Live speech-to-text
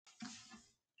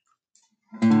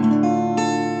Long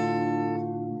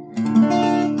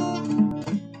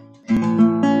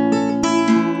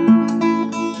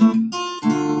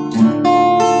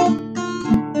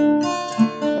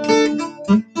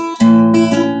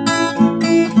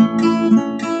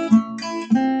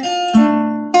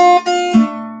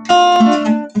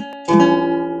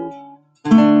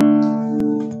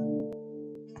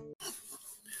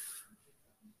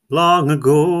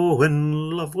ago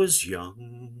when love was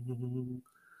young,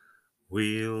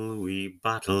 we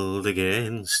battled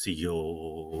against the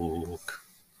yoke.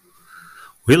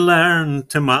 We learned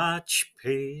to match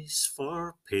pace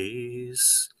for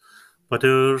pace, but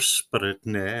our spirit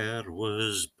ne'er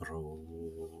was broke.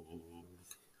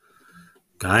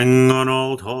 Gang on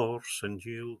old horse and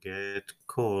you'll get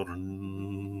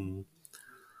corn.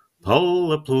 Pull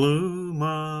the plume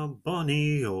a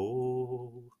bonny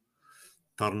o.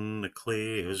 Turn the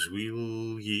clay as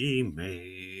weel ye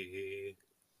may,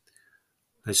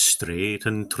 as straight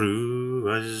and true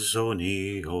as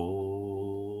ony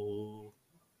ho.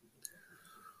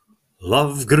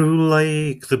 Love grew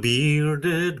like the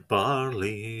bearded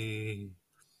barley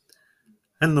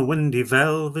in the windy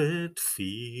velvet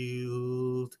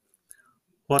field.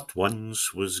 What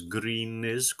once was green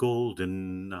is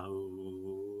golden now,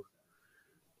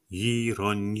 year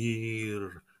on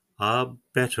year a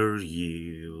better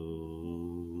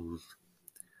yield.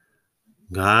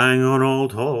 Gang on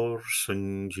old horse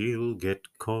and you'll get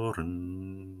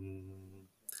corn.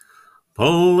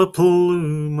 Pull the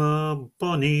plume a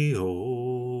bonny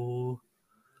o.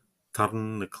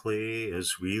 Turn the clay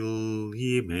as weel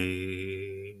ye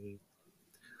may,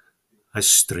 as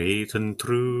straight and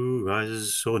true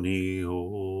as ony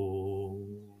o.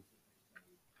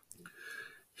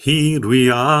 Here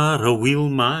we are a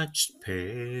weel-matched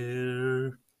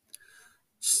pair,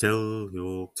 still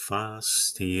yoked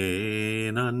fast to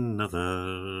ane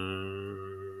another.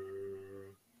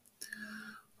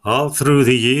 All through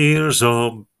the years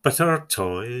of bitter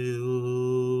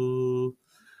toil,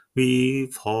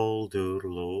 we've hauled our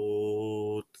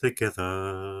load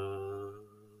together.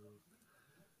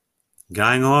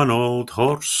 Gang on, old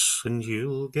horse, and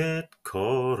you'll get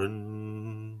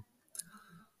corn.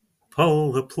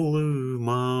 Pull the plume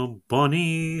a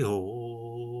bonny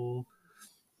o.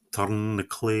 Turn the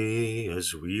clay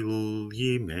as weel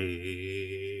ye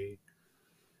may,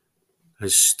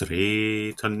 as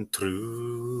straight and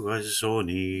true as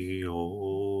ony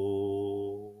o.